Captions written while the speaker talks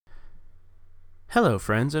Hello,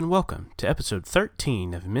 friends, and welcome to episode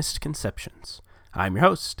 13 of Misconceptions. I'm your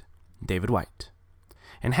host, David White.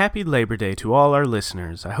 And happy Labor Day to all our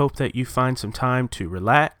listeners. I hope that you find some time to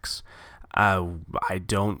relax. I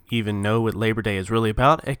don't even know what Labor Day is really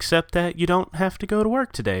about, except that you don't have to go to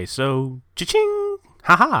work today. So, cha-ching!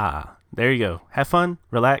 Ha-ha! There you go. Have fun,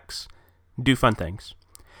 relax, do fun things.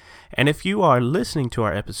 And if you are listening to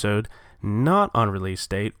our episode not on release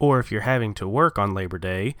date, or if you're having to work on Labor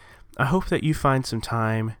Day, I hope that you find some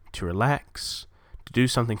time to relax, to do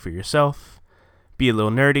something for yourself, be a little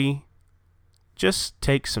nerdy. Just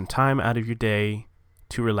take some time out of your day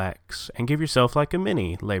to relax and give yourself like a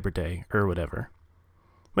mini Labor Day or whatever.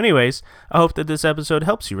 But anyways, I hope that this episode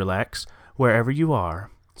helps you relax wherever you are.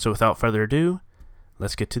 So without further ado,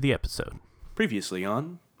 let's get to the episode. Previously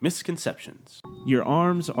on Misconceptions. Your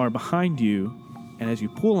arms are behind you, and as you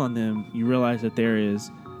pull on them, you realize that there is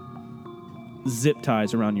zip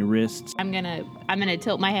ties around your wrists. I'm gonna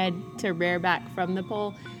tilt my head to rear back from the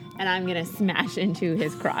pole, and I'm gonna smash into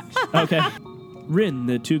his crotch. Okay. Rin,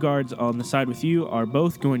 the two guards on the side with you, are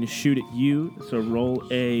both going to shoot at you, so roll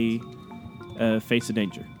a face of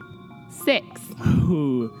danger. 6.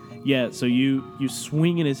 Ooh. Yeah, so you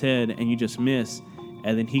swing at his head, and you just miss,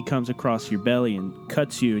 and then he comes across your belly and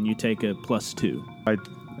cuts you, and you take a +2. I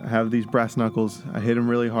have these brass knuckles. I hit him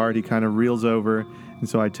really hard. He kind of reels over. And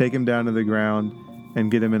so I take him down to the ground and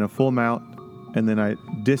get him in a full mount. And then I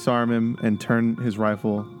disarm him and turn his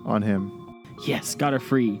rifle on him. Yes, got her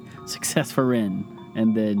free. Success for Rin.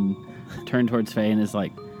 And then turn towards Faye and is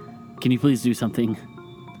like, can you please do something?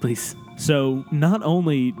 Please. So not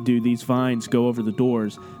only do these vines go over the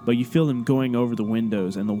doors, but you feel them going over the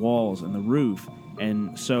windows and the walls and the roof.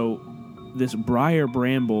 And so this briar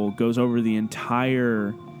bramble goes over the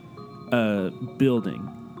entire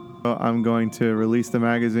building. I'm going to release the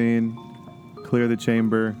magazine, clear the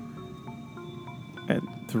chamber, and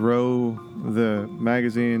throw the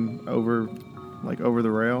magazine over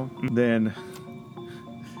the rail. Then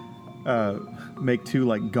make two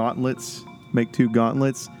gauntlets,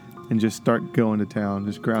 and just start going to town,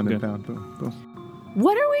 just ground and pound. Boom, boom.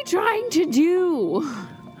 What are we trying to do?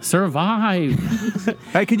 Survive.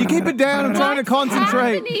 Hey, can you keep it down? I'm trying to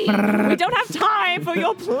concentrate. We don't have time for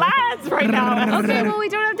your plans right now. Okay, well, we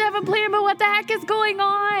don't have to have a plan, but what the heck is going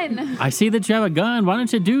on? I see that you have a gun. Why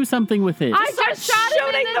don't you do something with it? I just shot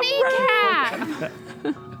him in the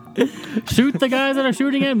kneecap. Shoot the guys that are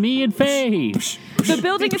shooting at me and Faye. The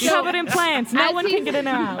building is covered in plants. No one can get in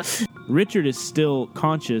or out. Richard is still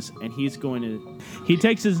conscious, and he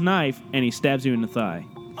takes his knife and he stabs you in the thigh.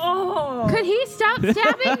 Oh! Could he stop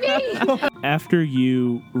stabbing me? After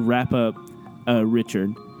you wrap up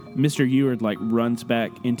Richard, Mr. Eward runs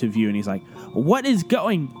back into view, and he's like, what is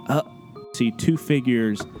going up? See two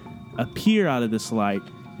figures appear out of this light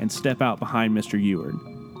and step out behind Mr. Eward.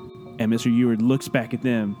 And Mr. Eward looks back at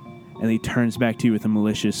them, and he turns back to you with a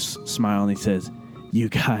malicious smile, and he says, you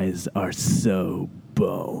guys are so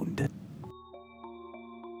boned.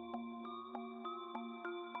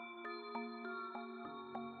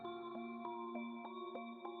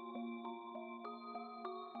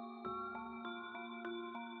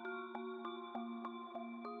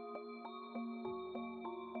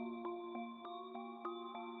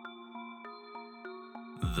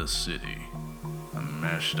 The city, a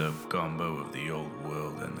mashed up combo of the old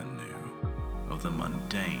world and the new, of the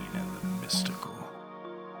mundane and the mystical.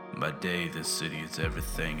 By day, this city is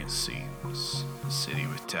everything it seems, a city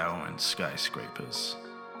with towering skyscrapers,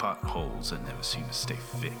 potholes that never seem to stay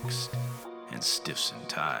fixed, and stiffs in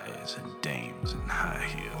ties and dames in high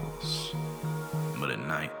heels. But at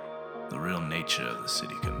night, the real nature of the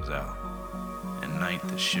city comes out. At night,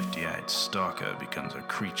 the shifty-eyed stalker becomes a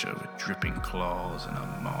creature with dripping claws and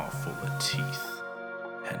a maw full of teeth.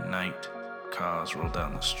 At night, cars roll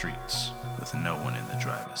down the streets with no one in the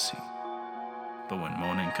driver's seat. But when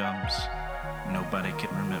morning comes, nobody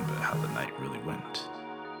can remember how the night really went.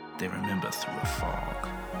 They remember through a fog,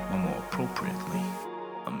 or more appropriately,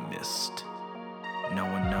 a mist. No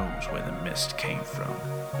one knows where the mist came from,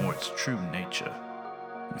 or its true nature.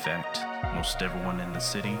 In fact, most everyone in the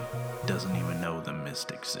city doesn't even know the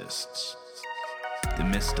mist exists. The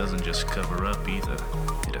mist doesn't just cover up either.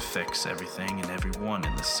 It affects everything and everyone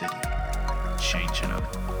in the city, changing them,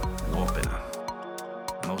 warping them.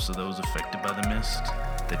 Most of those affected by the mist,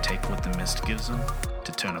 they take what the mist gives them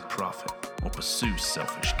to turn a profit or pursue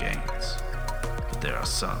selfish gains. But there are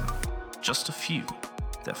some, just a few,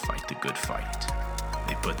 that fight the good fight.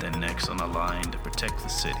 They put their necks on the line to protect the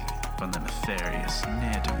city from the nefarious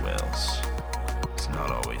ne'er-do-wells. It's not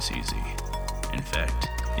always easy. In fact,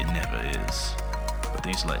 it never is. But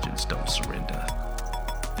these legends don't surrender.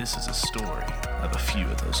 this is a story of a few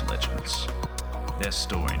of those legends. Their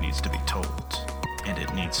story needs to be told, and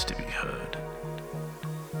it needs to be heard.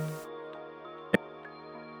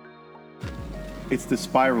 It's the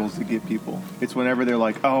spirals that get people. It's whenever they're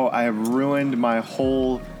like, oh, I have ruined my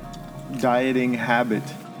whole dieting habit,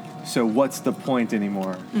 so what's the point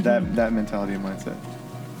anymore? That mentality and mindset.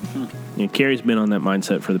 Yeah, Carrie's been on that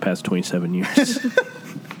mindset for the past 27 years.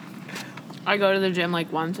 I go to the gym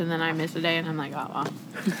like once and then I miss a day and I'm like, oh,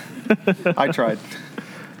 well. I tried.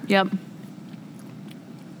 Yep.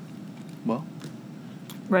 Well,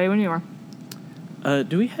 Ready when you are.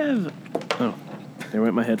 Do we have... Oh, there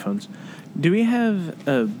went my headphones. Do we have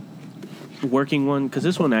a working one? Because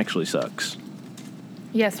this one actually sucks.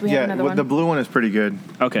 Yes, we have another one. the blue one is pretty good.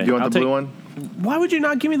 Okay, Do you want I'll the blue take- one? Why would you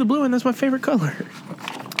not give me the blue one? That's my favorite color.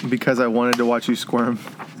 Because I wanted to watch you squirm.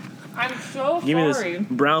 I'm so Give me sorry. this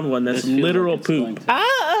brown one. That's This feels literal like it's going poop. to-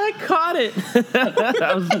 I caught it.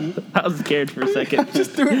 I was scared for a second.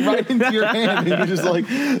 Just threw it right into your hand, and you're just like,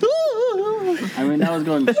 I mean, that was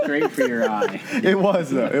going straight for your eye. it was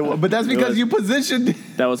though. But that's because was. you positioned.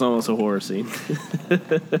 That was almost a horror scene.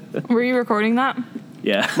 Were you recording that?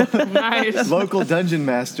 Yeah. Nice. Local dungeon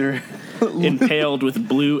master Impaled with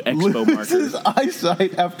blue expo loses markers.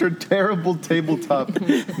 eyesight after terrible tabletop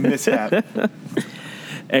mishap.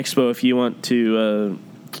 Expo, if you want to,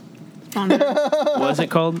 what is it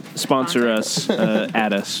called? Sponsor us,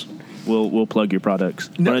 add us. We'll plug your products.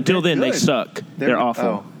 No, but until they're then, they good. suck. They're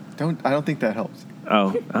awful. I don't think that helps.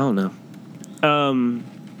 Oh, I don't know.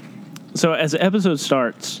 So as the episode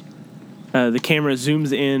starts, the camera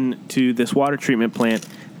zooms in to this water treatment plant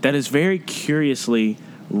that is very curiously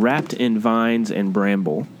wrapped in vines and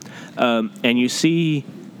bramble. And you see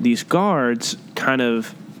these guards kind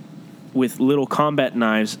of with little combat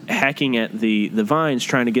knives hacking at the vines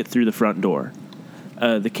trying to get through the front door.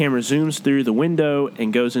 The camera zooms through the window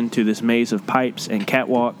and goes into this maze of pipes and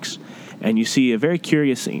catwalks, and you see a very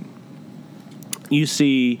curious scene. You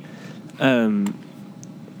see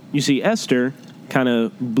Esther kind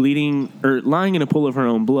of bleeding or lying in a pool of her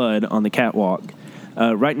own blood on the catwalk.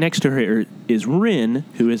 Right next to her is Rin,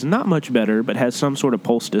 who is not much better but has some sort of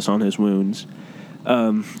poultice on his wounds.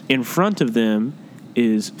 In front of them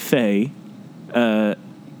is Faye,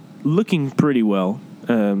 looking pretty well.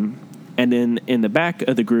 And then in the back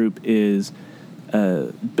of the group is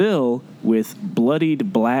Bill with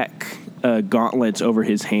bloodied black gauntlets over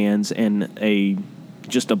his hands and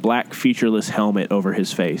just a black featureless helmet over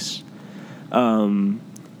his face. And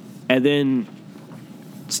then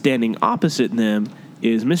standing opposite them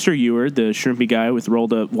is Mr. Eward, the shrimpy guy with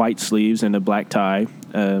rolled up white sleeves and a black tie.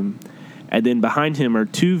 And then behind him are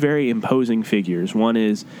two very imposing figures. One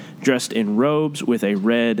is dressed in robes with a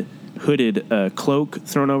red hooded cloak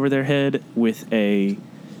thrown over their head with a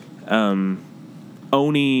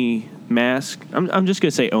Oni mask. I'm just going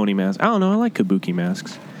to say Oni mask. I don't know. I like Kabuki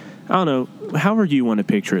masks. I don't know. However you want to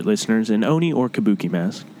picture it, listeners, an Oni or Kabuki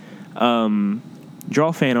mask.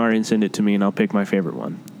 Draw fan art and send it to me, and I'll pick my favorite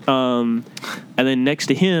one. And then next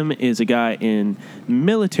to him is a guy in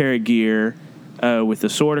military gear with a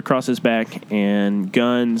sword across his back and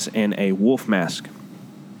guns and a wolf mask.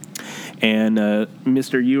 And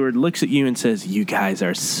Mr. Eward looks at you and says, "You guys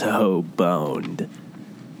are so boned."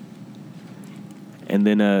 And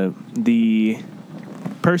then the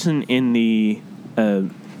person in the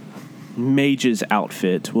mage's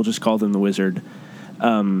outfit, we'll just call them the wizard,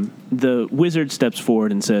 the wizard steps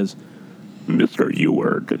forward and says, Mr.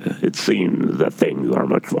 Eward, it seems that things are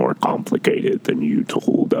much more complicated than you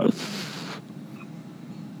told us.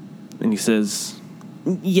 and he says,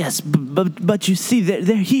 "Yes, but you see,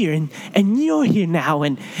 they're here, and you're here now,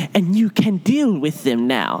 and you can deal with them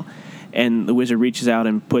now." And the wizard reaches out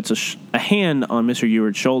and puts a hand on Mr.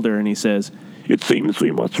 Eward's shoulder, and he says, It seems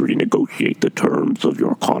we must renegotiate the terms of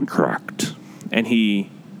your contract. and he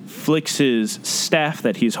flicks his staff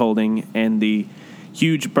that he's holding, and the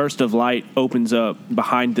huge burst of light opens up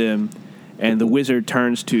behind them, and the wizard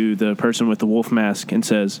turns to the person with the wolf mask and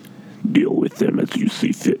says, Deal with them as you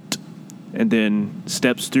see fit. and then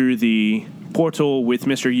steps through the portal with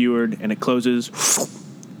Mr. Eward, and it closes.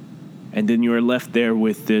 And then you are left there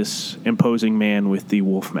with this imposing man with the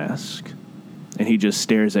wolf mask. And he just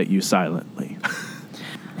stares at you silently.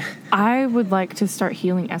 I would like to start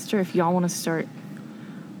healing Esther if y'all want to start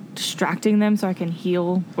distracting them so I can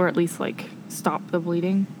heal or at least like stop the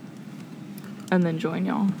bleeding and then join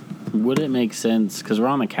y'all. Would it make sense, because we're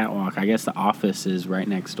on the catwalk, I guess the office is right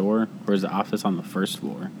next door, or is the office on the first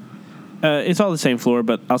floor? It's all the same floor,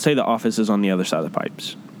 but I'll say the office is on the other side of the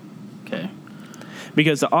pipes. Okay.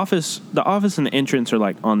 Because the office and the entrance are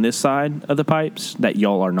like on this side of the pipes that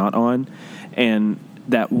y'all are not on. And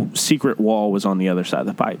that secret wall was on the other side of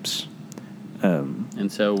the pipes.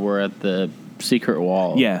 And so we're at the secret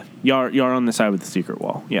wall. Yeah, y'all are on the side with the secret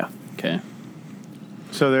wall. Yeah. Okay.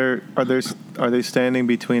 So are they standing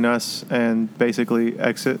between us and basically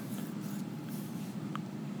exit?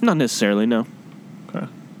 Not necessarily, no. Okay.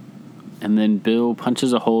 And then Bill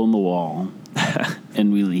punches a hole in the wall,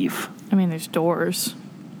 and we leave. I mean, there's doors.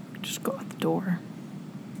 Just go out the door.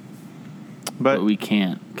 But we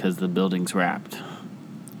can't because the building's wrapped.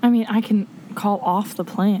 I mean, I can call off the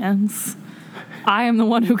plans. I am the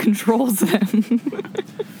one who controls them.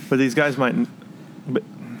 But these guys might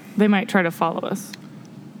They might try to follow us.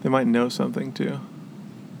 they might know something too.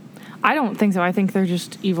 I don't think so. I think they're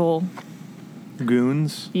just evil.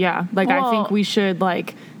 Goons. Yeah. Like, I Well- think we should,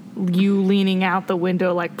 like, you leaning out the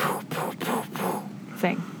window, like,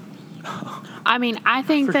 thing. I mean, I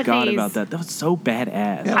think that Forgot these. about that. That was so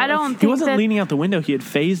badass. I don't He think wasn't that. leaning out the window. He had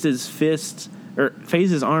phased his fists or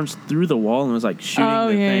phased his arms through the wall and was like shooting Oh,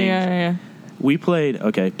 the yeah, things. yeah. We played.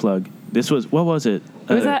 Okay, plug. This was what was it?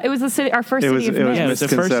 It was the city, our first It city was- of it was Mist. Yeah, it was the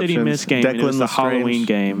first City Mist game. And it was Declan the Lestrange. Halloween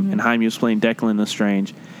game, and Jaime was playing Declan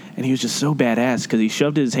Lestrange, and he was just so badass because he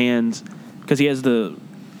shoved his hands because he has the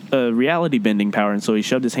reality bending power, and so he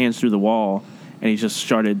shoved his hands through the wall, and he just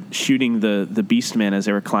started shooting the beastmen as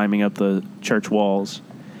they were climbing up the church walls.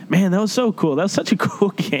 Man, that was so cool. That was such a cool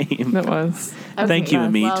game. It was. Thank you,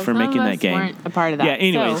 Amit, Well, for some making of that us game. weren't a part of that. Yeah,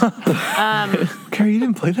 anyways. So, Carrie, you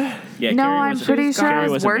didn't play that? Yeah, No, Carrie I'm wasn't- pretty sure I Carrie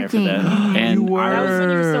was wasn't there for working. that. And You That was when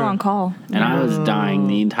you were still were. on call. and I was dying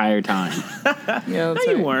the entire time. Yeah, No,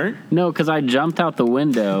 you weren't. No, because I jumped out the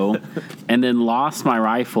window and then lost my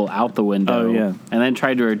rifle out the window. Oh, yeah. And then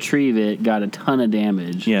tried to retrieve it, got a ton of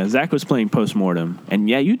damage. Yeah, Zach was playing postmortem, and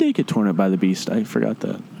yeah, you did get torn up by the beast. I forgot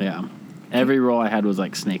that. Yeah. Every roll I had was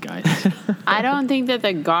like snake eyes. I don't think that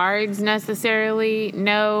the guards necessarily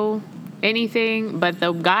know anything, but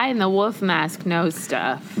the guy in the wolf mask knows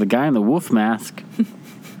stuff. The guy in the wolf mask,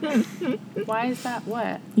 Why is that?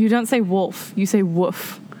 What? You don't say wolf. You say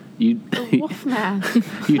woof. you Wolf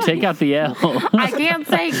mask. you take out the L. I can't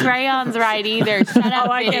say crayons right either. Shut up,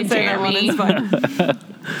 I can't say that one. It's fine.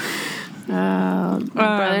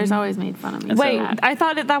 Brothers always made fun of me. Wait, for that. I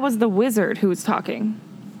thought that was the wizard who was talking.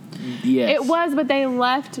 Yes. It was, but they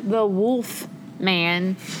left the wolf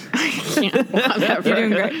man. I can't. Whatever. You're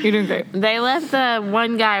doing great. You're doing great. They left the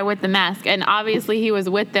one guy with the mask, and obviously he was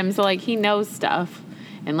with them, so like he knows stuff,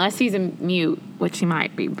 unless he's a mute, which he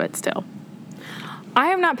might be, but still. I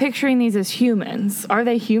am not picturing these as humans. Are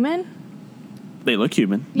they human? They look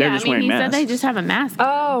human. They're Yeah, just I mean, wearing he masks. said they just have a mask.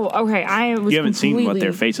 Oh, okay. I was. You haven't seen what their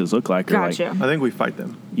completely- faces look like. Or Gotcha. like, I think we fight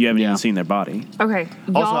them. you haven't Yeah. even seen their body. Okay.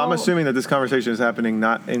 Also, I'm y'all- assuming that this conversation is happening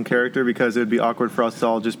not in character because it would be awkward for us to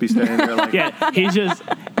all just be standing there like, Yeah,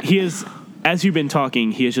 he is. As you've been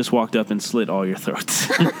talking, he has just walked up and slit all your throats.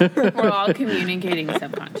 We're all communicating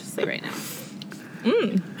subconsciously right now.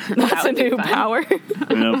 That's a would be new fun. power.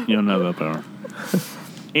 Nope, you don't know that power.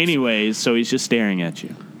 Anyways, so he's just staring at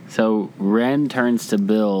you. So Ren turns to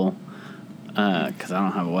Bill because I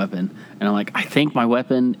don't have a weapon, and I'm like, I think my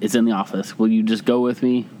weapon is in the office. Will you just go with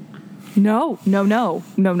me? No. yeah, No, no.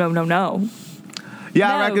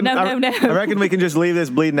 I reckon we can just leave this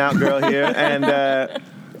bleeding out girl here and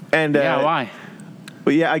Yeah, why?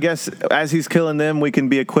 But yeah, I guess as he's killing them, we can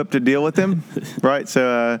be equipped to deal with him, right?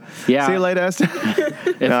 So Yeah. see you later, Esther. If No, we I don't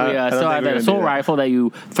still think have we're that gonna assault do that. rifle that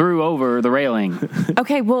you threw over the railing.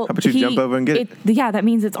 Okay. Well, How about you jump over and get it? Yeah, that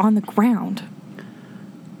means it's on the ground.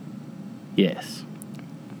 Yes.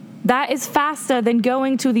 That is faster than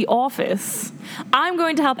going to the office. I'm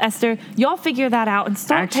going to help Esther. Y'all figure that out and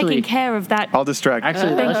start Actually- taking care of that. I'll distract.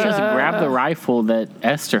 Actually, let's just grab the rifle that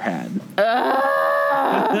Esther had.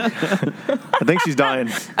 I think she's dying.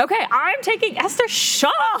 Okay, I'm taking Esther.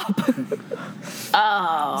 Shut up.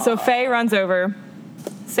 Oh. So Faye runs over.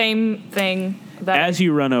 Same thing. As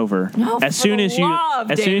you run over, Oh, as for soon the as you love,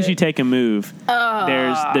 as soon as you David. take a move,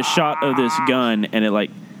 there's the shot of this gun, and it like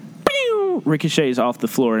pew, ricochets off the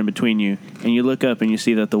floor in between you, and you look up and you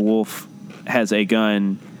see that the wolf has a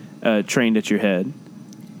gun trained at your head.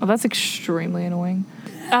 Oh, that's extremely annoying.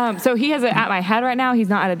 So he has it at my head right now. He's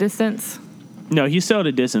not at a distance. No, he's still at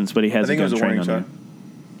a distance, but he I has a think it gun was a trained warning on shot.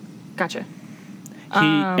 you. Gotcha.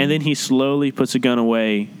 And then he slowly puts the gun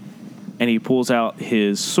away, and he pulls out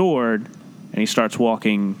his sword, and he starts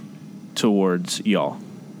walking towards y'all.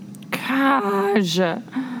 Gosh.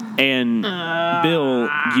 And Bill,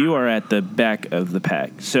 you are at the back of the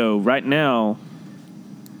pack. So right now,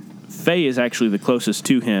 Faye is actually the closest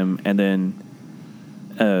to him, and then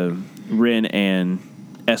Rin and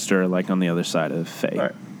Esther are like on the other side of Faye. All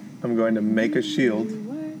right. I'm going to make a shield.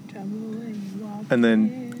 And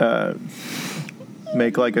then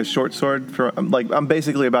make like a short sword for like I'm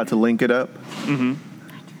basically about to link it up. Mm-hmm.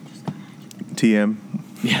 TM.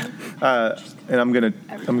 Yeah. And I'm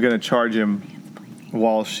gonna charge him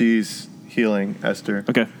while she's healing Esther.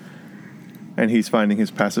 Okay. And he's finding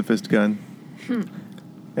his pacifist gun.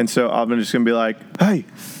 And so I'm just gonna be like, "Hey,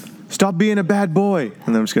 stop being a bad boy," and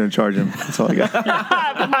then I'm just gonna charge him. That's all I got.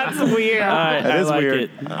 That's weird. That is like weird.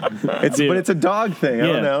 It. But it's a dog thing. I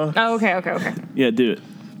don't know. Oh, okay. Yeah, do it.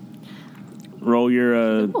 Roll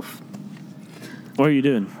your. What are you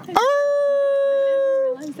doing? I never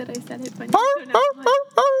realized that I said it, but you don't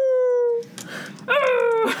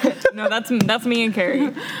know. No, that's me and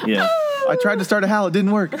Carrie. Yeah. I tried to start a howl. It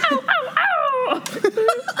didn't work.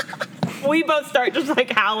 We both start just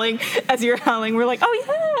like howling as you're howling. We're like, oh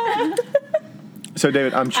yeah. So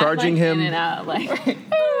David, I'm charging him. In and out, like.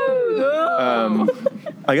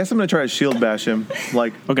 I guess I'm gonna try to shield bash him,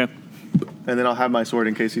 like, Okay. and then I'll have my sword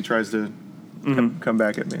in case he tries to come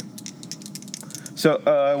back at me. So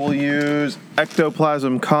I will use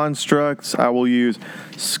ectoplasm constructs. I will use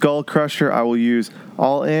skull crusher. I will use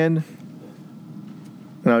all in,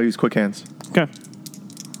 and I'll use quick hands. Okay.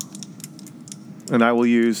 And I will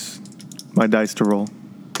use my dice to roll.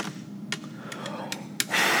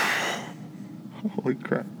 Holy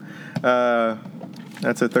crap.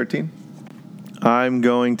 That's a 13. I'm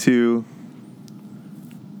going to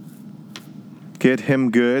get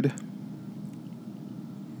him good.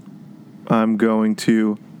 I'm going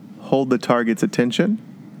to hold the target's attention.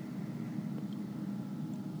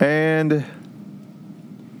 And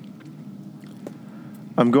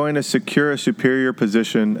I'm going to secure a superior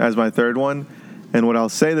position as my third one. And what I'll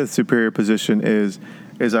say the superior position is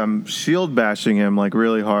I'm shield bashing him like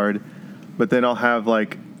really hard, but then I'll have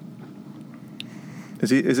like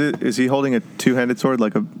is he holding a two-handed sword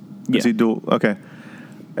like a is he dual? Okay.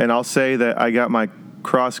 And I'll say that I got my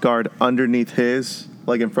cross guard underneath his,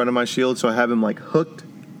 like in front of my shield, so I have him like hooked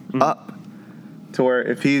up to where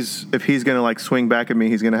if he's gonna like swing back at me,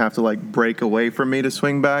 he's gonna have to like break away from me to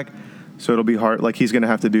swing back. So it'll be hard. Like he's gonna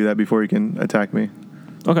have to do that before he can attack me.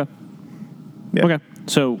 Okay. Yeah. Okay.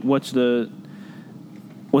 So what's the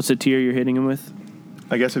tier you're hitting him with?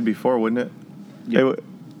 I guess it'd be 4, wouldn't it? Yeah.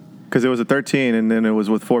 Because it was a 13, and then it was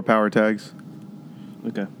with 4 power tags.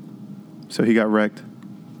 Okay. So he got wrecked.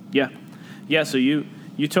 Yeah. Yeah, so you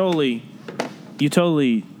totally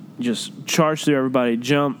just charge through everybody,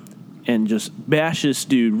 jump, and just bash this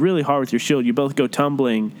dude really hard with your shield. You both go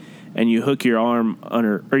tumbling, and you hook your arm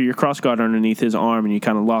under, or your cross guard underneath his arm, and you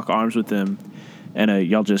kind of lock arms with him, and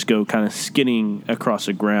y'all just go kind of skidding across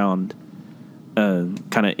the ground,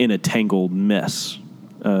 kind of in a tangled mess.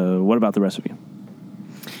 What about the rest of you?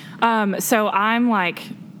 So I'm like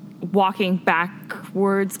walking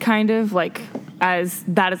backwards, kind of like as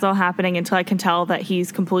that is all happening until I can tell that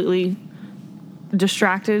he's completely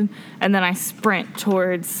distracted, and then I sprint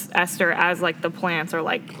towards Esther as like the plants are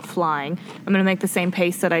like flying. I'm gonna make the same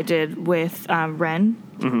pace that I did with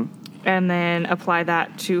Ren, and then apply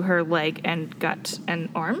that to her leg and gut and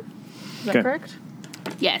arm. Is that correct?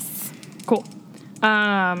 Yes. Cool. We're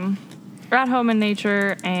at home in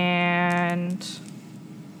nature and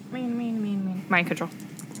mind control.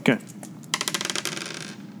 Okay.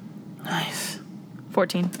 Nice.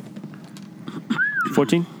 14.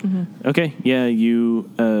 14? Mm-hmm. Okay. Yeah, you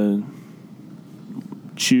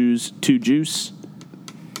choose 2 juice,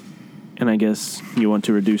 and I guess you want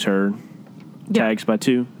to reduce her tags by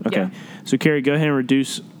 2. Okay. Yeah. So, Carrie, go ahead and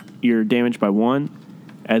reduce your damage by 1,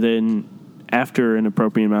 and then after an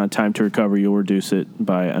appropriate amount of time to recover, you'll reduce it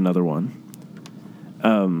by another 1.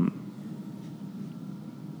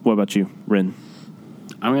 What about you, Ren?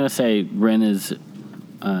 I'm going to say Ren is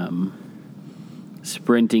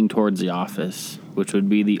sprinting towards the office, which would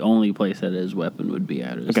be the only place that his weapon would be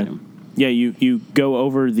at. Okay. Yeah, you go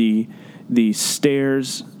over the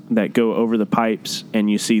stairs that go over the pipes, and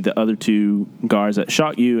you see the other 2 guards that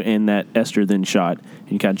shot you and that Esther then shot.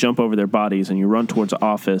 And you kind of jump over their bodies, and you run towards the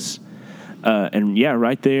office. And, yeah,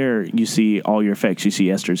 right there you see all your effects. You see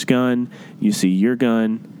Esther's gun. You see your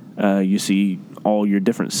gun. You see all your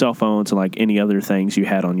different cell phones and, like, any other things you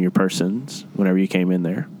had on your persons whenever you came in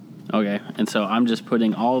there. Okay, and so I'm just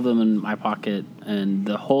putting all of them in my pocket, and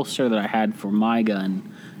the holster that I had for my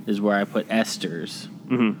gun is where I put Esther's,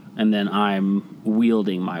 and then I'm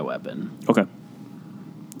wielding my weapon. Okay.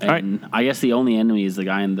 And I guess the only enemy is the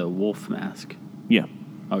guy in the wolf mask. Yeah.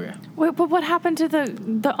 Okay. Wait, but what happened to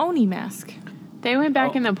the Oni mask? They went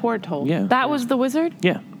back in the porthole. Yeah. That was the wizard?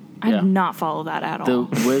 Yeah. I did not follow that at The all.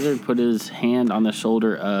 wizard put his hand on the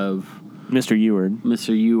shoulder of Mr. Eward.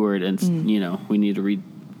 Mr. Eward, and, we need to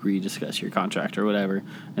rediscuss your contract or whatever.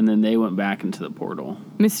 And then they went back into the portal.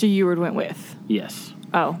 Mr. Eward went with. Yes.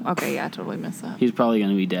 Oh, okay. Yeah, I totally missed that. He's probably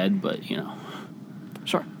going to be dead, but, you know.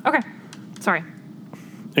 Sure. Okay. Sorry.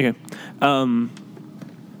 Okay.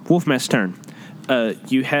 Wolfmask's turn.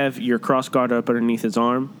 You have your cross guard up underneath his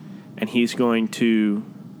arm, and he's going to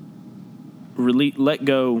let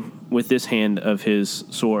go with this hand of his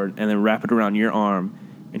sword and then wrap it around your arm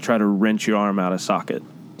and try to wrench your arm out of socket.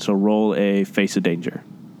 So roll a face of danger.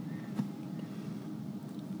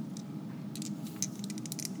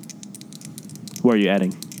 Where are you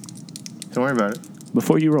adding? Don't worry about it.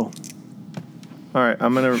 Before you roll. All right,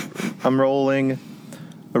 I'm rolling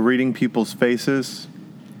a reading people's faces,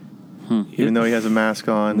 even though he has a mask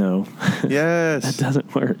on. No. Yes. That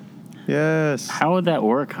doesn't work. Yes. How would that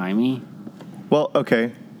work, Jaime? Well,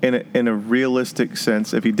 okay. In a realistic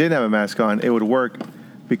sense, if he did have a mask on, it would work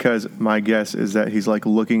because my guess is that he's like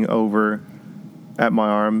looking over at my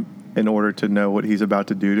arm in order to know what he's about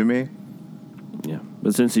to do to me. Yeah.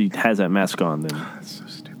 But since he has that mask on, then... That's so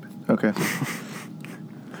stupid. Okay.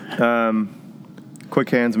 Quick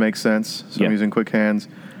hands makes sense. So Yeah. I'm using quick hands.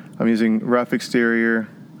 I'm using rough exterior.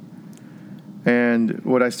 And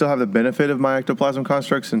would I still have the benefit of my ectoplasm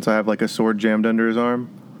construct since I have like a sword jammed under his arm?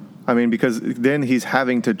 I mean, because then he's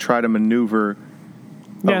having to try to maneuver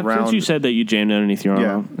Yeah, around. since you said that you jammed underneath your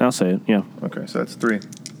arm, Yeah. I'll say it, yeah. Okay, so that's 3.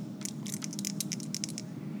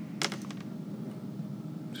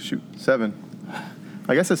 Shoot, 7.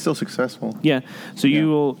 I guess that's still successful. Yeah, so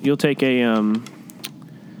you'll take a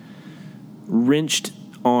wrenched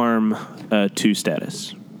arm 2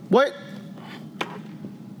 status. What?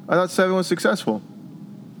 I thought 7 was successful.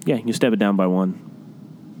 Yeah, you step it down by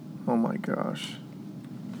 1. Oh my gosh.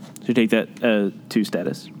 So you take that 2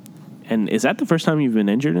 status. And is that the first time you've been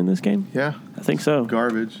injured in this game? Yeah. I think so.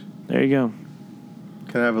 Garbage. There you go.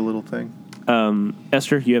 Can I have a little thing?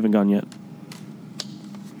 Esther, you haven't gone yet.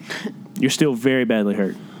 You're still very badly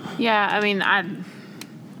hurt. Yeah, I mean,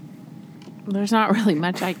 there's not really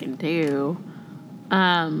much I can do.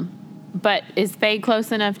 But is Faye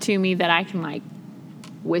close enough to me that I can, like,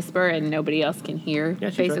 whisper and nobody else can hear,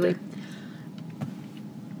 Yeah, she's right basically? there.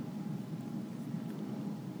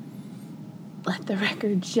 Let the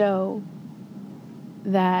record show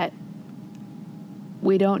that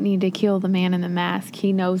we don't need to kill the man in the mask.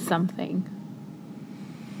 He knows something.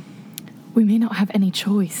 We may not have any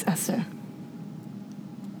choice, Esther.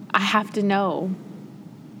 I have to know.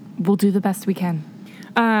 We'll do the best we can.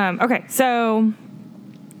 Okay, so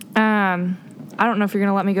I don't know if you're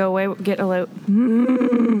gonna let me go away.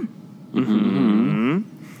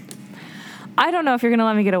 I don't know if you're gonna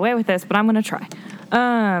let me get away with this, but I'm gonna try.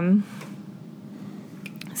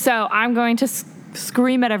 So I'm going to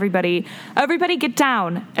scream at everybody. Everybody, get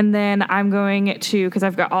down! And then I'm going to, because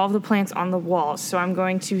I've got all of the plants on the wall, so I'm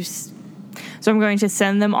going to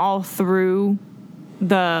send them all through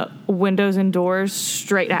the windows and doors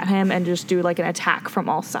straight at him and just do like an attack from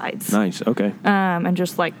all sides. Nice, okay. And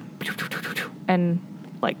just like, and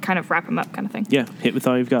like kind of wrap him up kind of thing. Yeah, hit with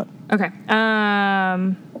all you've got. Okay.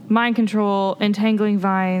 Mind control, entangling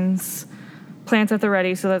vines, plants at the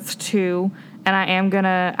ready, so that's 2. And I am going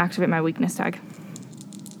to activate my weakness tag.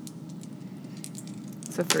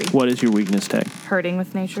 So 3. What is your weakness tag? Hurting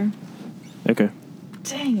with nature. Okay.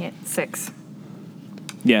 Dang it. 6.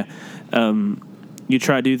 Yeah. You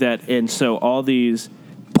try to do that, and so all these,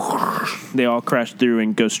 they all crash through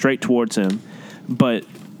and go straight towards him. But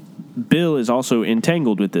Bill is also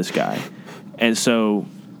entangled with this guy. And so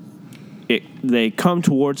they come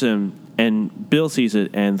towards him, and Bill sees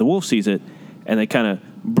it, and the wolf sees it, and they kind of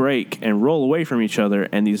break and roll away from each other,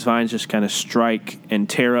 and these vines just kind of strike and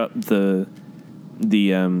tear up the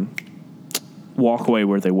walkway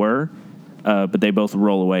where they were, but they both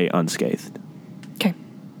roll away unscathed. Okay.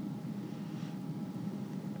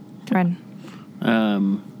 Ren.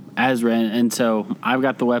 As Ren, and so I've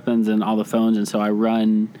got the weapons and all the phones, and so I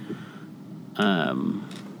run.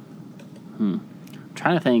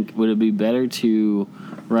 Trying to think, would it be better to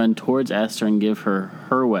run towards Esther and give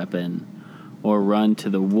her weapon, or run to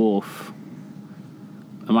the wolf?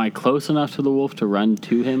 Am I close enough to the wolf to run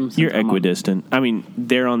to him? You're equidistant. I mean,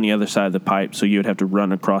 they're on the other side of the pipe, so you would have to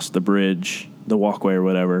run across the bridge, the walkway or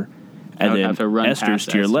whatever, and would then have to run Esther's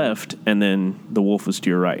past to your Esther. left, and then the wolf is to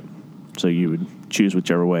your right. So you would choose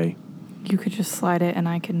whichever way. You could just slide it and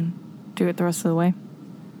I can do it the rest of the way.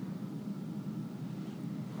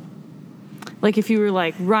 Like if you were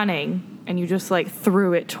like running and you just like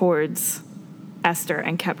threw it towards Esther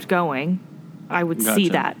and kept going, I would see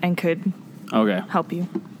Gotcha. that and could Okay. help you.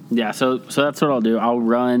 Yeah, so that's what I'll do. I'll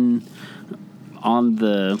run on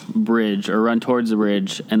the bridge, or run towards the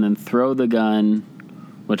bridge, and then throw the gun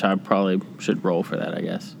which I probably should roll for that, I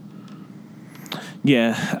guess.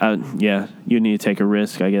 Yeah, you need to take a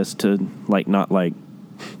risk, I guess, to not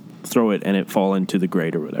throw it and it fall into the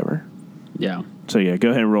grate or whatever. Yeah. So yeah,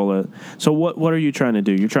 go ahead and roll it. So what are you trying to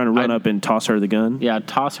do? You're trying to run up and toss her the gun? Yeah,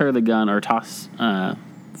 toss her the gun, or toss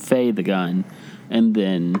Faye the gun, and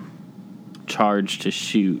then charge to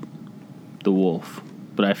shoot the wolf.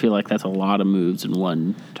 But I feel like that's a lot of moves in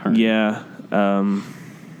one turn. Yeah.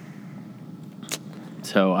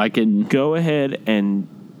 So I can go ahead and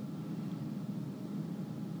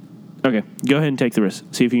take the risk.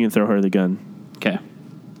 See if you can throw her the gun. Okay.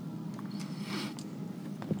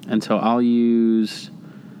 And so I'll use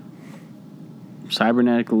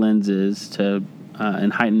cybernetic lenses to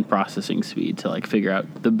and heightened processing speed to figure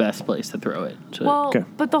out the best place to throw it.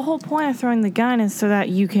 But the whole point of throwing the gun is so that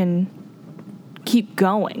you can keep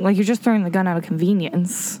going. You're just throwing the gun out of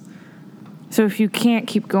convenience. So if you can't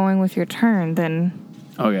keep going with your turn, then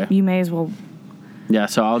you may as well. Yeah.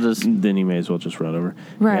 So I'll just then you may as well just run over.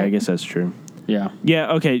 Right. Yeah, I guess that's true. Yeah.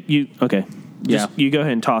 Yeah. Okay. You go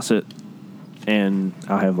ahead and toss it, and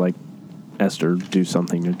I'll have Esther do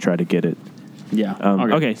something to try to get it. Yeah.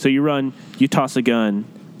 Okay. So you run, you toss a gun,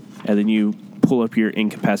 and then you pull up your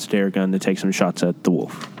incapacitator gun to take some shots at the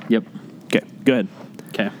wolf. Yep. Okay. Go ahead.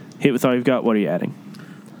 Okay. Hit with all you've got. What are you adding?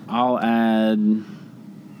 I'll add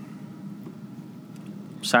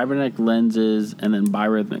cybernetic lenses and then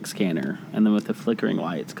biorhythmic scanner, and then with the flickering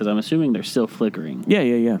lights, because I'm assuming they're still flickering. Yeah.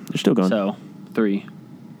 They're still going. So 3.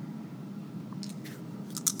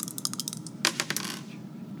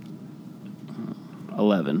 Uh,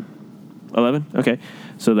 11. 11? Okay.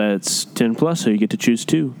 So that's 10 plus, so you get to choose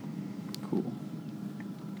 2. Cool.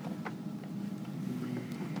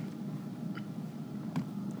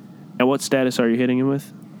 And what status are you hitting him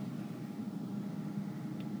with?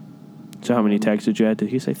 So how many attacks did you add? Did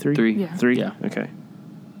he say 3? 3. Yeah. 3? Yeah. Okay.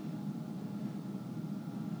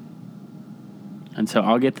 And so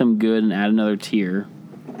I'll get them good and add another tier.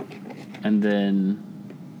 And then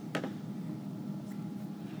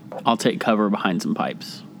I'll take cover behind some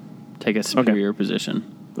pipes. Take a superior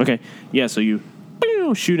position. Okay. Yeah, so you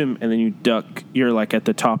shoot him, and then you duck. You're at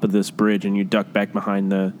the top of this bridge, and you duck back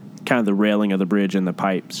behind the railing of the bridge and the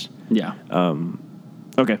pipes. Yeah.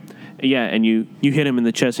 Okay. Yeah, and you hit him in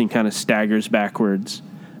the chest, and he kind of staggers backwards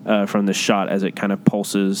from the shot as it kind of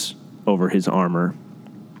pulses over his armor.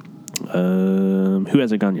 Who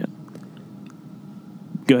hasn't gone yet?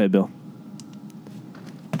 Go ahead, Bill.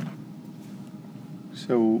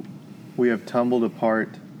 So we have tumbled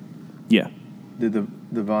apart. Yeah. Did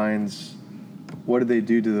the vines, what did they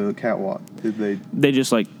do to the catwalk? Did they? They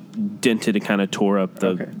just dented and kind of tore up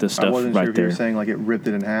the stuff I wasn't right sure if there. you were saying it ripped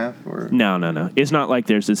it in half or. No. It's not like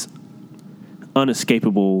there's this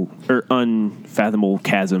unescapable or unfathomable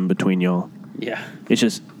chasm between y'all. Yeah. It's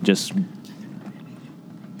just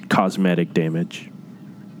cosmetic damage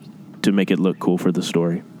to make it look cool for the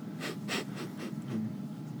story.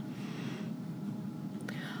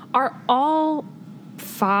 Are all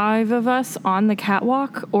 5 of us on the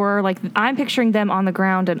catwalk, or I'm picturing them on the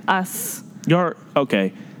ground and us? You're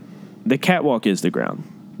okay. The catwalk is the ground.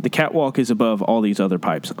 The catwalk is above all these other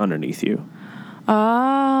pipes underneath you.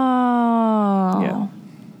 Oh. Yeah.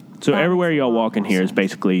 So everywhere y'all walk in here is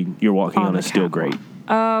basically you're walking on a steel grate.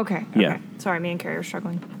 Oh, okay. Yeah. Sorry, me and Carrie are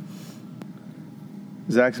struggling.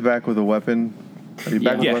 Zach's back with a weapon. Are you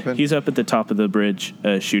back with a weapon? He's up at the top of the bridge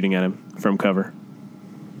shooting at him from cover.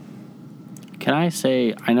 Can I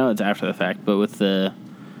say, I know it's after the fact, but with the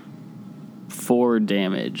 4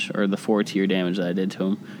 damage, or the 4 tier damage that I did to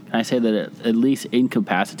him, can I say that it at least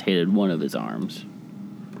incapacitated one of his arms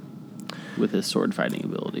with his sword fighting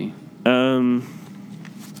ability? I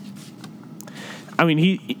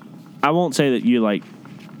mean, I won't say that you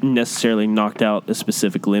necessarily knocked out a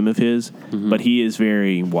specific limb of his, but he is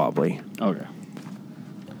very wobbly. Okay.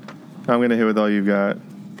 I'm going to hit with all you've got.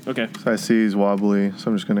 Okay. So I see he's wobbly, so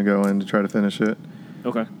I'm just going to go in to try to finish it.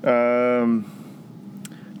 Okay.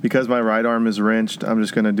 Because my right arm is wrenched, I'm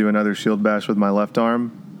just going to do another shield bash with my left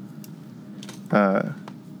arm. And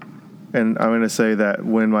I'm going to say that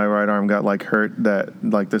when my right arm got hurt, that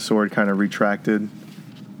the sword kind of retracted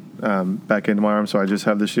back into my arm, so I just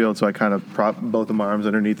have the shield, so I kind of prop both of my arms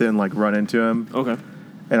underneath it and run into him. Okay.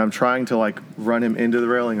 And I'm trying to run him into the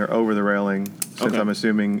railing or over the railing, since I'm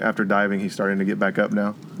assuming after diving he's starting to get back up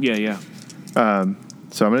now. Yeah. So I'm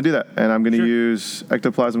going to do that, and I'm going to use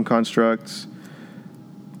ectoplasm constructs,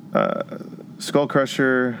 skull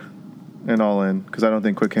crusher, and all in, because I don't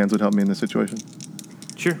think quick hands would help me in this situation.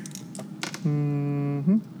 Sure.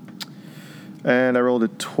 And I rolled a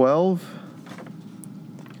 12,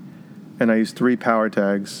 and I used 3 power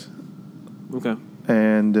tags. Okay.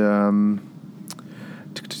 And, all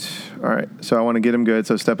right. So I want to get him good.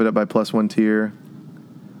 So step it up by +1 tier.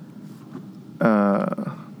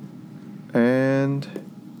 And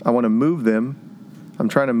I want to move them. I'm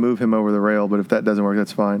trying to move him over the rail, but if that doesn't work,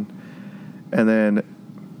 that's fine. And then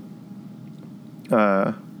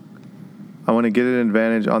I want to get an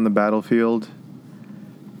advantage on the battlefield.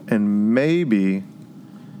 And maybe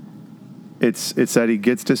it's that he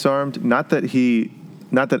gets disarmed. Not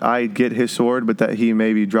that I get his sword, but that he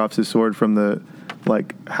maybe drops his sword from the,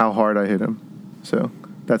 like, how hard I hit him. So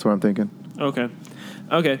that's what I'm thinking. Okay.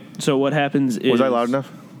 So what happens is... Was I loud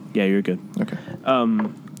enough? Yeah, you're good. Okay.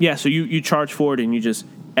 So you charge forward and you just,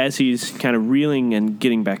 as he's kind of reeling and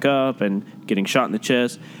getting back up and getting shot in the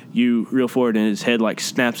chest, you reel forward and his head like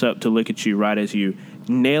snaps up to look at you right as you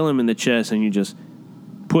nail him in the chest, and you just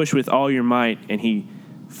push with all your might, and he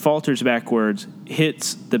falters backwards,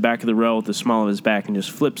 hits the back of the rail with the small of his back, and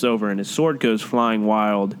just flips over, and his sword goes flying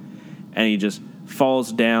wild, and he just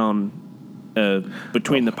falls down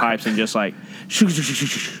between the pipes and just like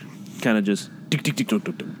kind of just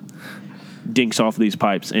dinks off these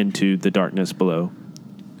pipes into the darkness below.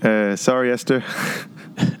 Sorry, Esther.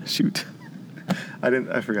 Shoot.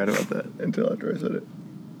 I forgot about that until after I said it.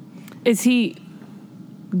 Is he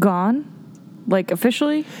gone? Like,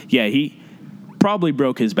 officially? Yeah, he probably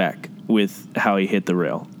broke his back with how he hit the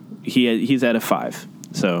rail. He's at a 5.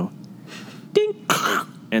 So, ding!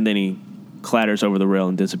 And then he clatters over the rail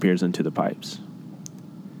and disappears into the pipes.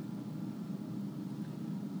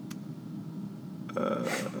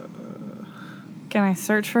 Can I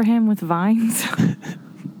search for him with vines?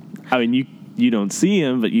 I mean, you don't see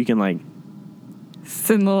him, but you can, like,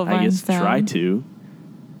 Send little I vines guess down try to.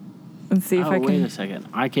 and see if I Wait can. a second.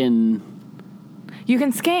 I can... You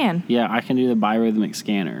can scan. Yeah, I can do the biorhythmic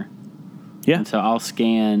scanner. Yeah. And so I'll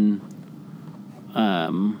scan...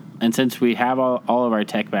 and since we have all of our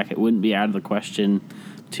tech back, it wouldn't be out of the question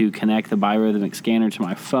to connect the biorhythmic scanner to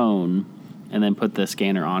my phone and then put the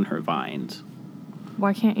scanner on her vines.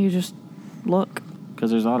 Why can't you just look?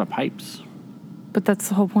 Because there's a lot of pipes. But that's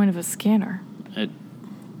the whole point of a scanner.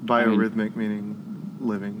 Biorhythmic meaning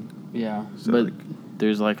living. Yeah, So, but like-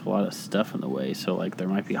 there's like a lot of stuff in the way, so like there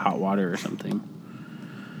might be hot water or something.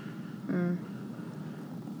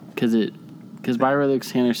 Because biorhythmic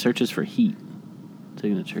scanner searches for heat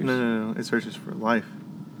signatures. No. It searches for life.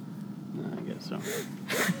 I guess so.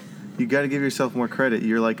 You got to give yourself more credit.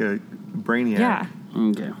 You're like a brainiac. Yeah.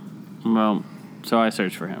 Okay. Well, so I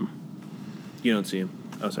search for him. You don't see him.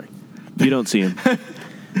 Oh, sorry. You don't see him.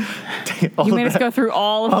 You made us go through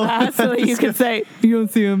all of that so that you could say, you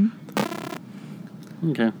don't see him.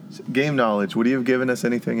 Okay. Game knowledge. Would you have given us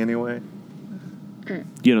anything anyway?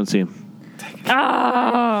 You don't see him.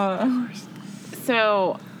 Oh.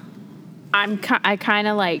 So I kind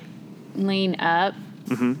of like lean up.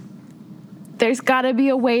 Mm-hmm. There's got to be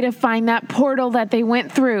a way to find that portal that they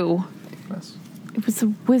went through. Yes. It was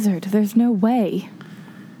a wizard. There's no way.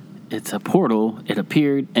 It's a portal. It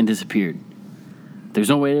appeared and disappeared. There's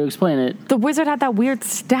no way to explain it. The wizard had that weird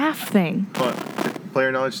staff thing. But player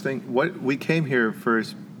knowledge thing. What we came here for a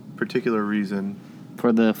particular reason.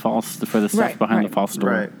 For the stuff Right, behind right. the false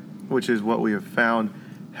door. Right. Which is what we have found.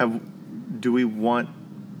 Do we want?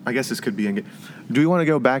 I guess this could be. Do we want to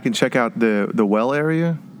go back and check out the well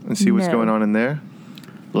area and see what's No. going on in there?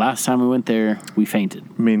 Last time we went there, we fainted.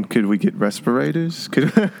 I mean, could we get respirators?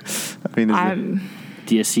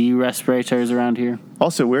 Do you see respirators around here?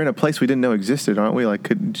 Also, we're in a place we didn't know existed, aren't we?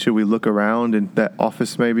 Like, should we look around in that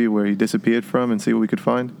office maybe where he disappeared from and see what we could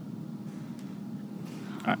find?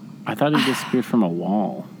 I thought he disappeared from a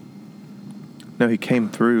wall. No, he came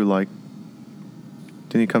through, like...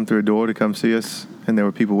 Didn't he come through a door to come see us? And there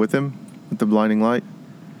were people with him? With the blinding light?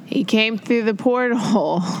 He came through the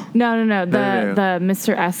portal. No. No. The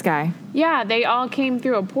Mr. S guy. Yeah, they all came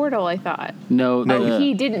through a portal, I thought. No, Oh,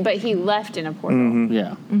 he didn't, but he left in a portal.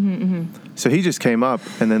 Yeah. So he just came up,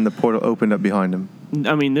 and then the portal opened up behind him.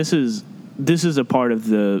 I mean, this is a part of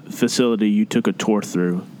the facility you took a tour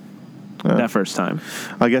through that first time.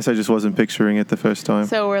 I guess I just wasn't picturing it the first time.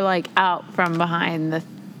 So we're like out from behind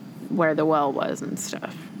where the well was and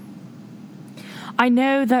stuff. I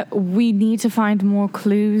know that we need to find more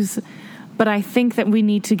clues, but I think that we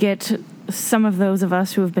need to get some of those of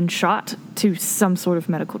us who have been shot to some sort of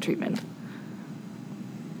medical treatment.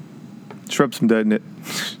 Shrub some dirt in it.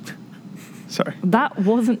 Sorry. That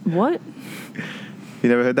wasn't what? You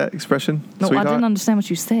never heard that expression? No, sweetheart? I didn't understand what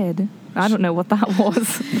you said. I don't know what that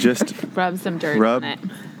was. Just Rub some dirt Rub. on it.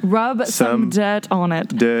 Rub some Some dirt on it.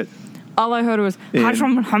 dirt All I heard was in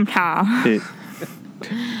yeah. it.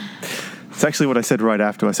 It's actually what I said right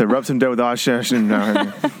after. I said, rub some dirt with our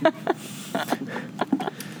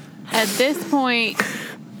At this point,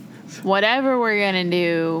 whatever we're going to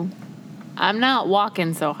do, I'm not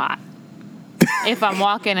walking so hot. If I'm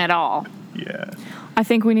walking at all. Yeah. I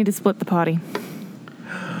think we need to split the party.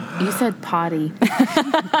 You said potty.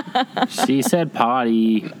 She said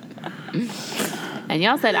potty. And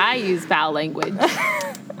y'all said I use foul language.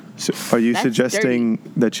 So are you That's suggesting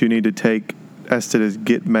that you need to take Esther to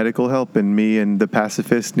get medical help and me and the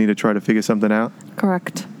pacifist need to try to figure something out?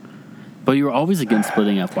 Correct. But you were always against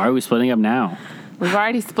splitting up. Why are we splitting up now? We've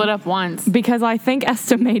already split up once. Because I think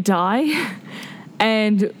Esther may die.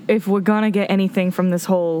 And if we're going to get anything from this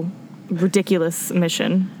whole ridiculous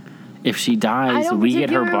mission. If she I dies, don't we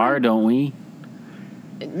get her particularly- bar, don't we?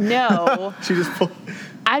 No. She just pulled.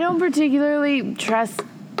 I don't particularly trust.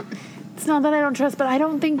 It's not that I don't trust, but I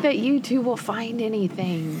don't think that you two will find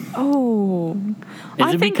anything. Oh.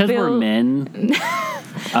 Is it because we're men?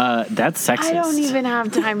 That's sexist. I don't even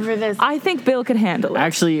have time for this. I think Bill could handle it.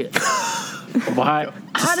 Actually, why?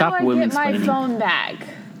 How Stop do I women's get my planning. phone back?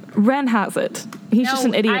 Ren has it. He's just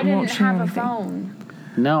an idiot I and didn't won't share have a anything. phone.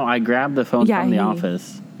 No, I grabbed the phone Yeah, from the he-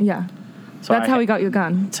 office. Yeah. So That's how we got your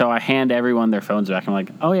gun. So I hand everyone their phones back. I'm like,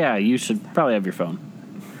 oh yeah, you should probably have your phone.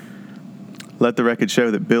 Let the record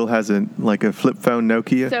show that Bill has a flip phone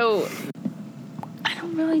Nokia. So, I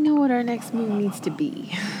don't really know what our next move needs to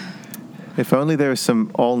be. If only there was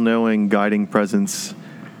some all-knowing guiding presence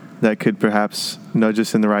that could perhaps nudge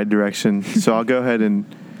us in the right direction. So I'll go ahead and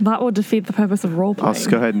That will defeat the purpose of role playing. I'll just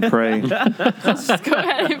go ahead and pray. Just go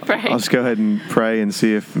ahead and pray. I'll just go ahead and pray and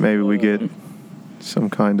see if maybe we get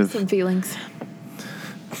some kind of Some feelings.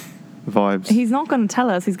 vibes. He's not going to tell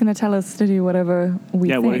us. He's going to tell us to do whatever we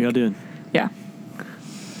Yeah, think. what are y'all doing? Yeah.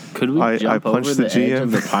 Could we I jump over punched the, the edge GM.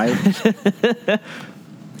 of the pipe?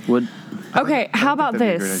 Would Okay, how about That'd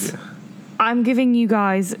be a great this? idea. I'm giving you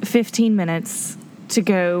guys 15 minutes to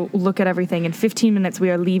go look at everything. In 15 minutes, we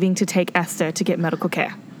are leaving to take Esther to get medical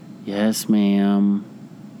care. yes, ma'am.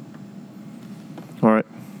 All right.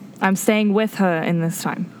 I'm staying with her in this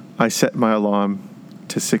time. I set my alarm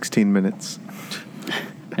to 16 minutes.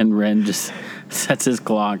 And Ren just sets his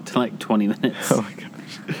clock to like 20 minutes. Oh my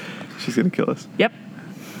gosh. She's going to kill us. Yep.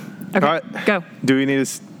 Okay, All right. go. Do we need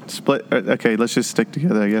to split? Okay, let's just stick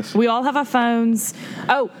together, I guess. We all have our phones.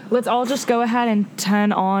 Oh, let's all just go ahead and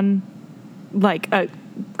turn on like a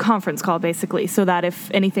conference call, basically, so that if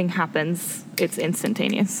anything happens, it's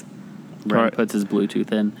instantaneous. Ren Alright. puts his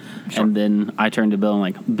Bluetooth in, and then I turn to Bill and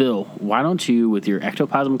like, Bill, why don't you, with your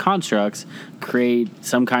ectoplasm constructs, create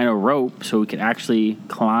some kind of rope so we can actually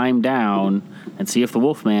climb down and see if the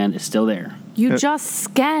Wolfman is still there? You just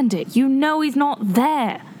scanned it. You know he's not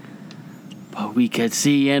there. But we could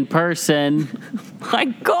see in person. My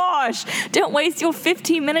gosh, don't waste your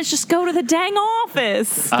 15 minutes. Just go to the dang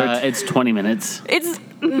office. It's 20 minutes. It's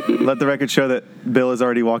Let the record show that Bill has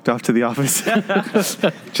already walked off to the office.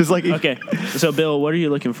 Just like Okay, so Bill, what are you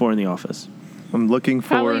looking for in the office? I'm looking for.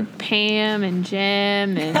 Probably Pam and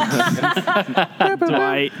Jim and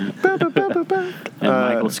Dwight. And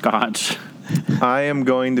Michael Scotch. I am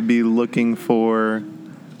going to be looking for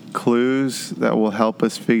clues that will help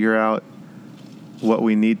us figure out what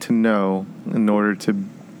we need to know in order to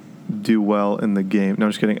do well in the game. No,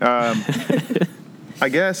 I'm just kidding. I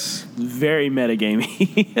guess Very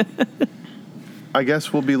metagamey. I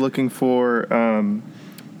guess we'll be looking for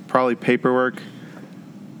probably paperwork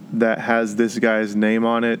that has this guy's name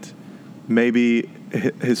on it. Maybe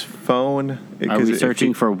his phone. Are 'cause we if searching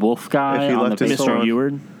he- for Wolf Guy if he on left the his pistol? Mr. phone-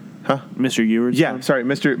 Eward? Huh? Mr. Eward's Yeah, phone? sorry,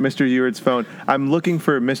 Mr. Eward's phone. I'm looking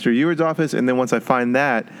for Mr. Eward's office, and then once I find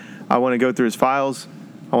that, I want to go through his files.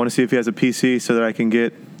 I want to see if he has a PC so that I can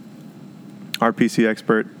get our PC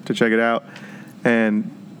expert to check it out,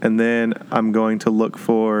 and then I'm going to look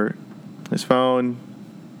for his phone,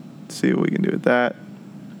 see what we can do with that.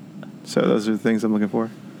 So those are the things I'm looking for.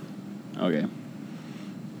 Okay.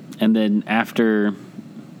 And then after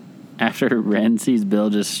Ren sees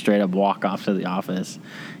Bill just straight up walk off to the office,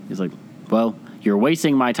 he's like, well, you're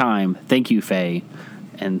wasting my time. Thank you, Faye.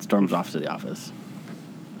 And storms off to the office.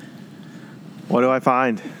 What do I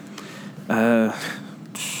find?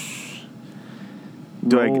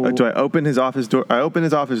 Do I open his office door? I open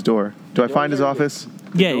his office door. Do I find his office?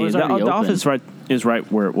 Yeah, door's the already open. office is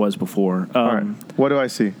right where it was before. All right. What do I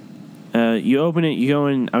see? You open it, you go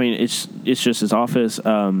in. I mean, it's just his office.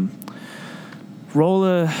 Roll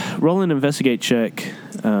an investigate check.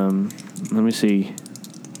 Let me see.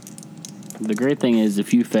 The great thing is,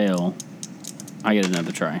 if you fail, I get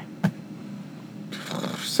another try.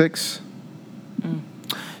 6.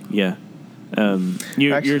 Yeah.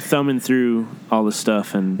 You're Actually- thumbing through all the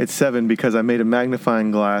stuff, and It's 7 because I made a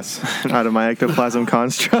magnifying glass out of my ectoplasm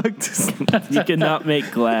construct. you cannot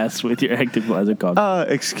make glass with your ectoplasm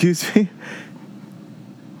construct. Excuse me.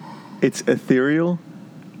 It's ethereal,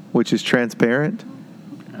 which is transparent.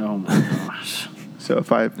 Oh my gosh. So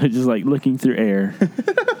if I, It's just like looking through air.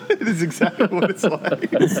 it is exactly what it's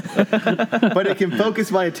like. But it can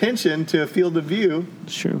focus my attention to a field of view.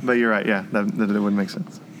 It's true. But you're right. Yeah, that would make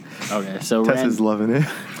sense. Okay, so Tessa's loving it.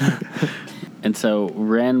 And so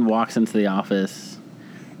Ren walks into the office,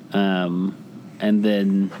 and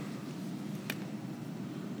then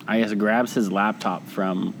I guess grabs his laptop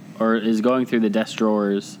from, or is going through the desk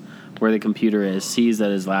drawers where the computer is, sees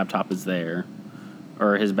that his laptop is there,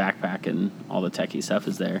 or his backpack and all the techie stuff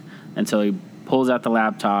is there. And so he pulls out the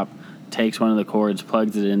laptop, takes one of the cords,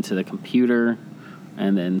 plugs it into the computer,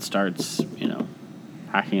 and then starts,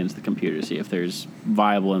 hacking into the computer to see if there's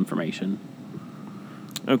viable information.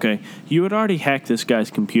 Okay, you had already hacked this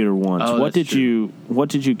guy's computer once. Oh, What that's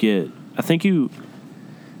did you get? I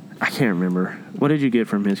can't remember. What did you get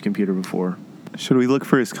from his computer before? Should we look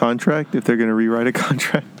for his contract if they're going to rewrite a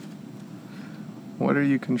contract? What are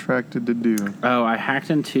you contracted to do? Oh, I hacked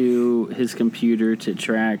into his computer to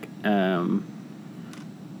track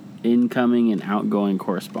incoming and outgoing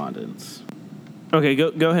correspondence. Okay, go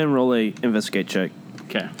ahead and roll a investigate check,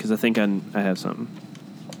 Okay, because I think I have something.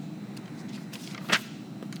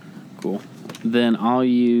 cool. Then I'll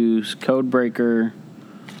use Codebreaker,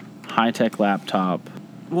 high-tech laptop.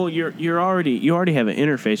 Well, you already have an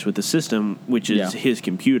interface with the system, which is Yeah. his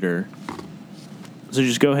computer. So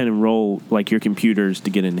just go ahead and roll like your computers to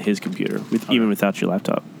get into his computer, even without your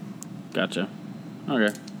laptop. Gotcha.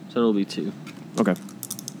 Okay, so it'll be 2. Okay.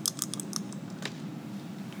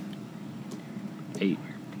 8.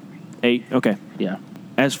 8. Okay. Yeah.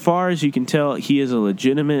 As far as you can tell, he is a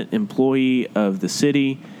legitimate employee of the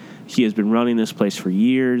city. He has been running this place for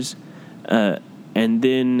years. And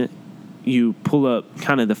then you pull up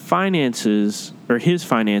kind of the finances, or his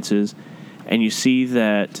finances, and you see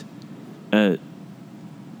that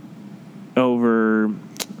over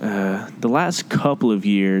the last couple of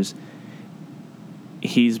years,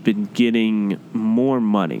 he's been getting more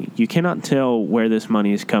money. You cannot tell where this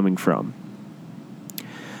money is coming from.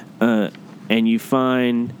 And you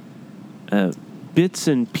find bits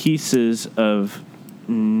and pieces of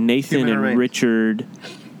Nathan Human and arrange. Richard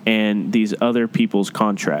and these other people's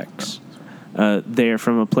contracts. They're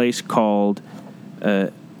from a place called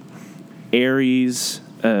Ares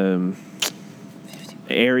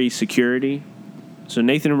Security. So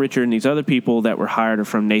Nathan and Richard and these other people that were hired are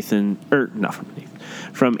from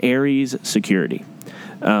from Ares Security.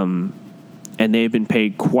 And they've been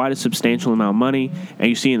paid quite a substantial amount of money. And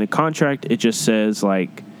you see in the contract, it just says,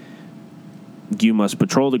 like, you must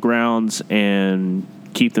patrol the grounds and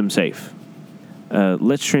keep them safe.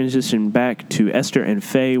 Let's transition back to Esther and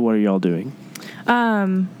Faye. What are y'all doing?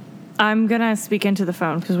 I'm going to speak into the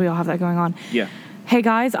phone because we all have that going on. Yeah. Hey,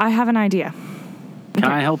 guys, I have an idea. Can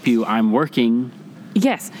I help you? I'm working.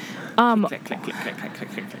 Yes.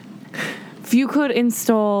 If you could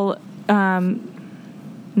install...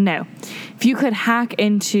 No. If you could hack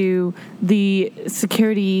into the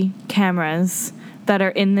security cameras that are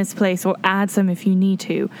in this place, or add some if you need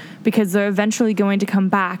to, because they're eventually going to come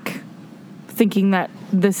back thinking that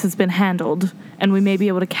this has been handled, and we may be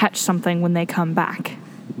able to catch something when they come back.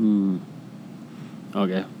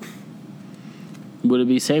 Okay. Would it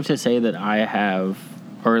be safe to say that I have,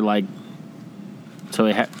 or like,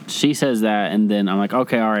 so she says that, and then I'm like,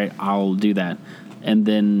 okay, all right, I'll do that. And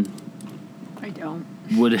then I don't.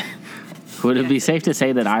 would it be safe to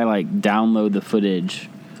say that I like download the footage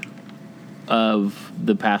of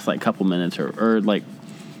the past like couple minutes, or like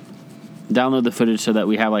download the footage so that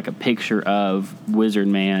we have like a picture of Wizard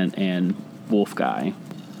Man and Wolf Guy?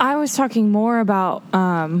 I was talking more about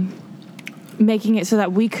making it so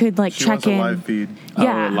that we could like She check wants a in. live feed.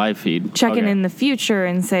 Yeah. Oh, a live feed. Check in Okay. the future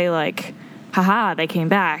and say like, haha, they came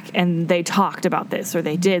back and they talked about this, or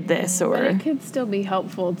they did this, But or... it could still be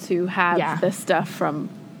helpful to have Yeah. the stuff from,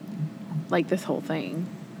 like, this whole thing.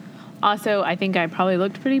 Also, I think I probably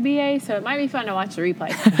looked pretty BA, so it might be fun to watch the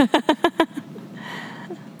replay.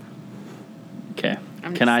 Okay.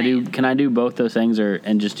 I'm Can just I saying. do both those things,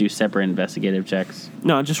 and just do separate investigative checks?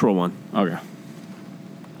 No, just roll one. Okay.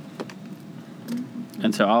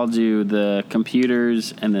 And so I'll do the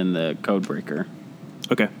computers and then the code breaker.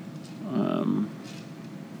 Okay.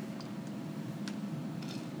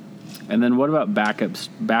 And then what about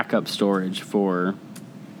backup storage for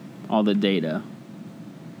all the data?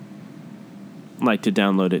 Like to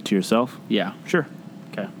download it to yourself? Yeah. Sure.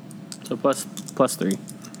 Okay. So plus 3.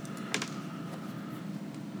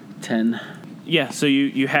 10. Yeah, so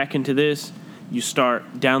you hack into this, you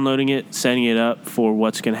start downloading it, setting it up for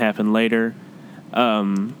what's going to happen later.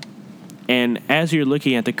 And as you're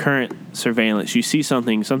looking at the current surveillance, you see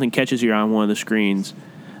something catches your eye on one of the screens.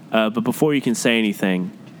 But before you can say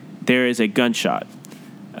anything, there is a gunshot.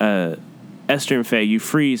 Esther and Faye, you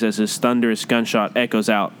freeze as this thunderous gunshot echoes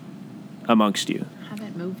out amongst you. I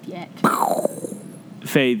haven't moved yet.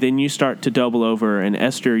 Faye, then you start to double over, and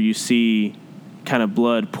Esther, you see kind of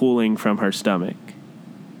blood pooling from her stomach.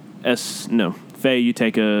 Faye, you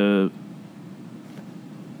take a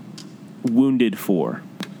wounded 4.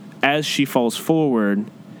 As she falls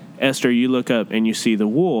forward, Esther, you look up and you see the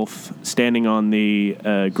wolf standing on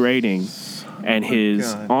the grating, and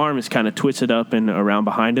his arm is kind of twisted up and around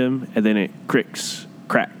behind him, and then it cracks,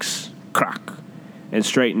 crack, and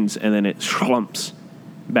straightens, and then it slumps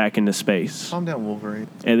back into space. Calm down, Wolverine.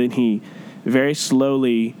 And then he very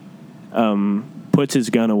slowly puts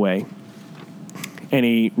his gun away, and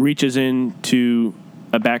he reaches into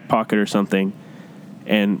a back pocket or something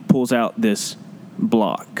and pulls out this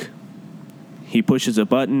block. He pushes a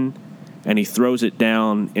button, and he throws it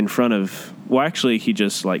down in front of... Well, actually, he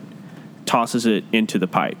just, tosses it into the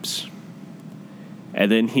pipes. And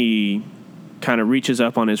then he kind of reaches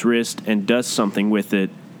up on his wrist and does something with it,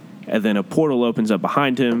 and then a portal opens up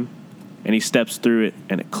behind him, and he steps through it,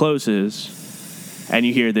 and it closes, and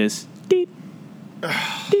you hear this deet,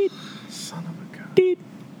 deet, Son of a gun. deet,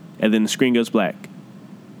 and then the screen goes black.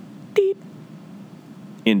 Deet.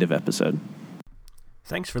 End of episode.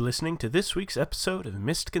 Thanks for listening to this week's episode of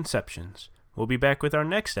Misconceptions. We'll be back with our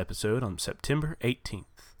next episode on September 18th.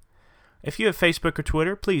 If you have Facebook or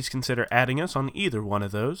Twitter, please consider adding us on either one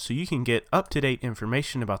of those so you can get up-to-date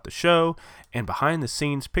information about the show and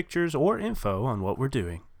behind-the-scenes pictures or info on what we're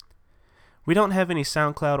doing. We don't have any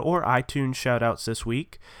SoundCloud or iTunes shoutouts this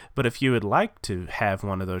week, but if you would like to have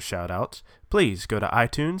one of those shoutouts, please go to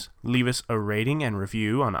iTunes, leave us a rating and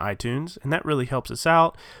review on iTunes, and that really helps us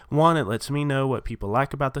out. One, it lets me know what people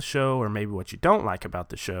like about the show or maybe what you don't like about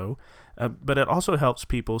the show, but it also helps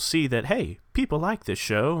people see that, hey, people like this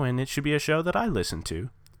show and it should be a show that I listen to.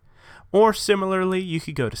 Or similarly, you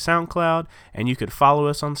could go to SoundCloud and you could follow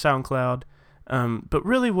us on SoundCloud. But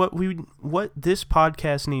really what this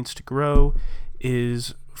podcast needs to grow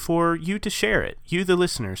is for you to share it. You, the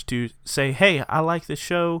listeners, to say, hey, I like this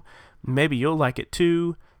show. Maybe you'll like it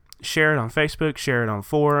too. Share it on Facebook, share it on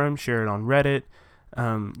forums, share it on Reddit.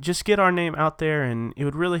 Just get our name out there, and it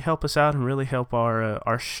would really help us out and really help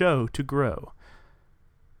our show to grow.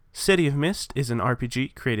 City of Mist is an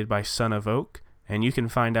RPG created by Son of Oak, and you can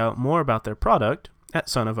find out more about their product at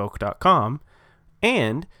sonofoak.com,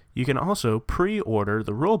 and you can also pre-order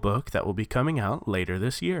the rulebook that will be coming out later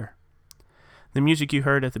this year. The music you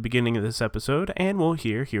heard at the beginning of this episode, and we'll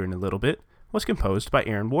hear here in a little bit, was composed by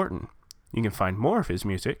Aaron Wharton. You can find more of his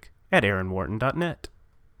music at aaronwharton.net.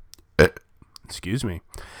 Excuse me.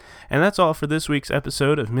 And that's all for this week's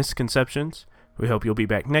episode of Misconceptions. We hope you'll be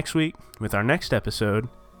back next week with our next episode.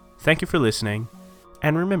 Thank you for listening,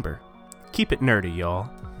 and remember, keep it nerdy, y'all.